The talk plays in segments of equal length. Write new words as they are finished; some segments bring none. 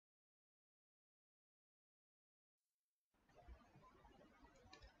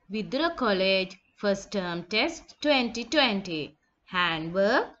Vidura College First Term Test 2020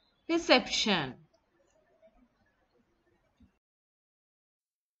 Handwork Reception.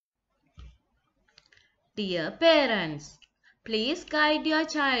 Dear parents, please guide your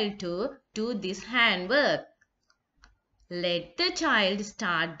child to do this handwork. Let the child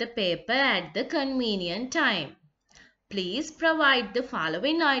start the paper at the convenient time. Please provide the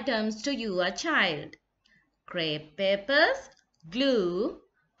following items to your child: crepe papers, glue,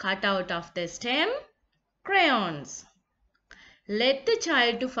 cutout of the stem, crayons. Let the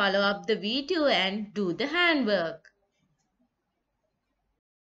child to follow up the video and do the handwork.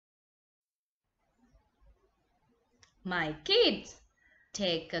 My kids,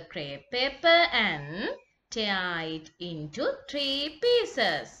 take a crepe paper and tear it into 3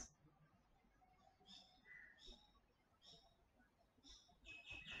 pieces.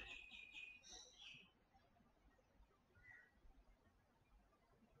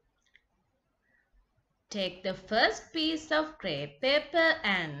 Take the first piece of crepe paper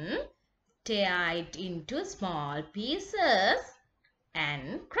and tear it into small pieces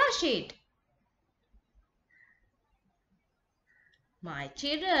and crush it. My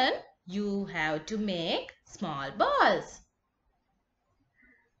children, you have to make small balls.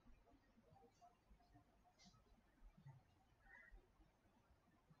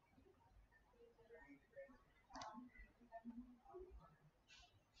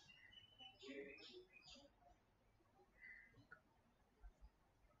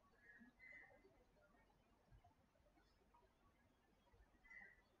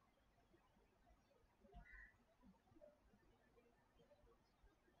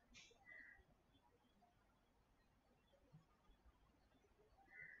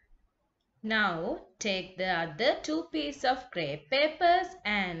 Now take the other 2 pieces of crepe papers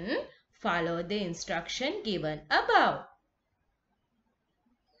and follow the instruction given above.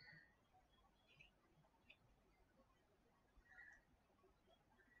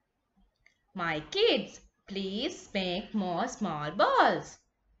 My kids, please make more small balls.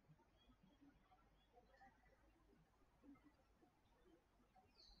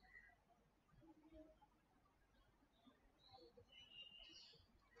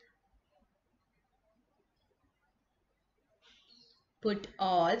 Put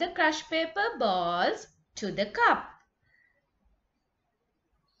all the crushed paper balls to the cup.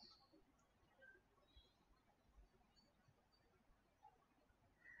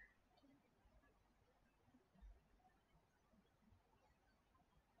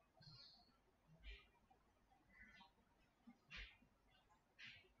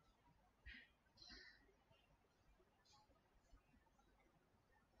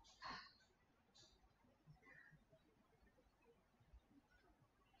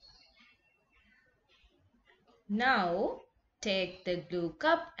 Now take the glue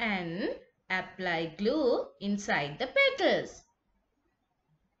cup and apply glue inside the petals.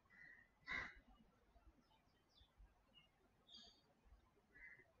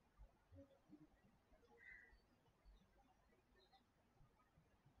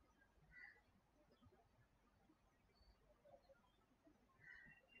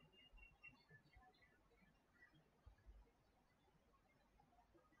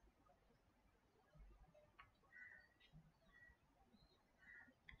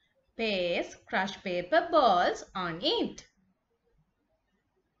 Paste crushed paper balls on it.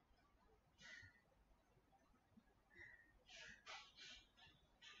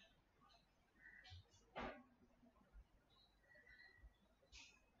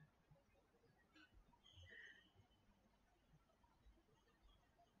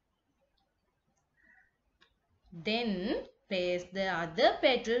 Then place the other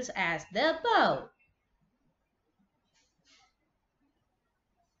petals as the above.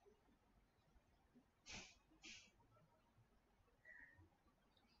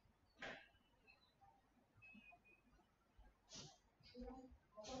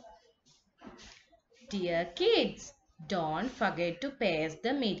 Dear kids, don't forget to paste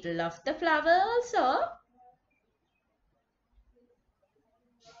the middle of the flower also.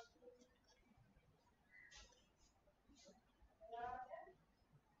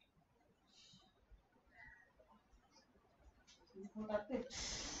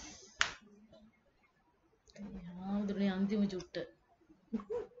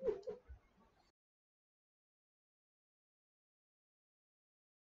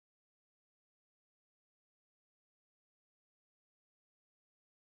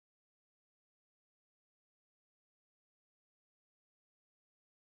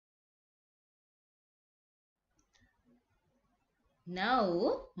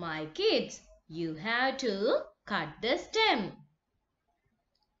 Now, my kids, you have to cut the stem.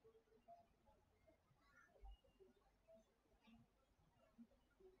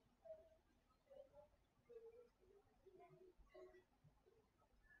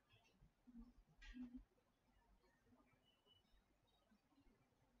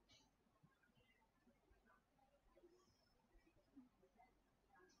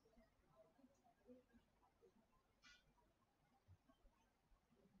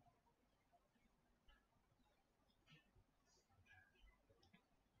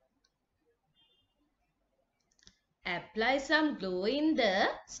 Apply some glue in the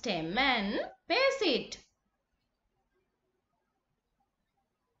stem and paste it.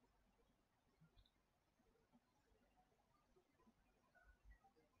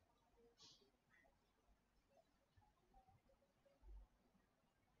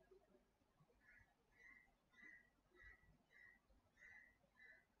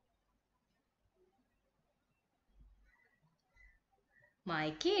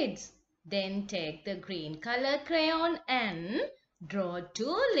 My kids, then take the green color crayon and draw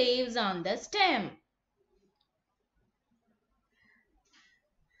 2 leaves on the stem.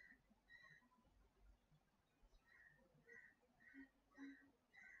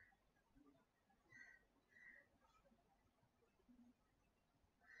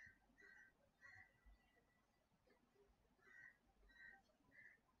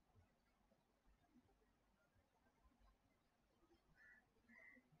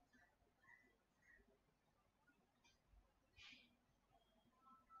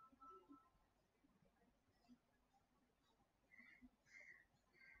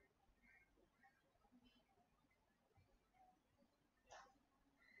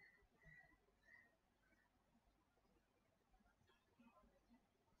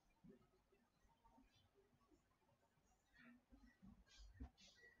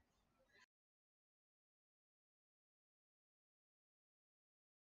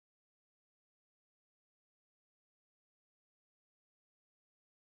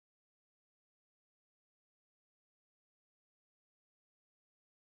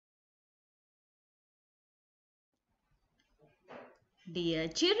 Dear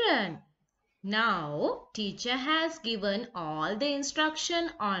children, now teacher has given all the instruction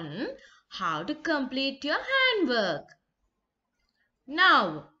on how to complete your handwork.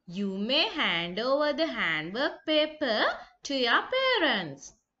 Now you may hand over the handwork paper to your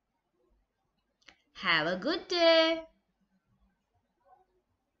parents. Have a good day.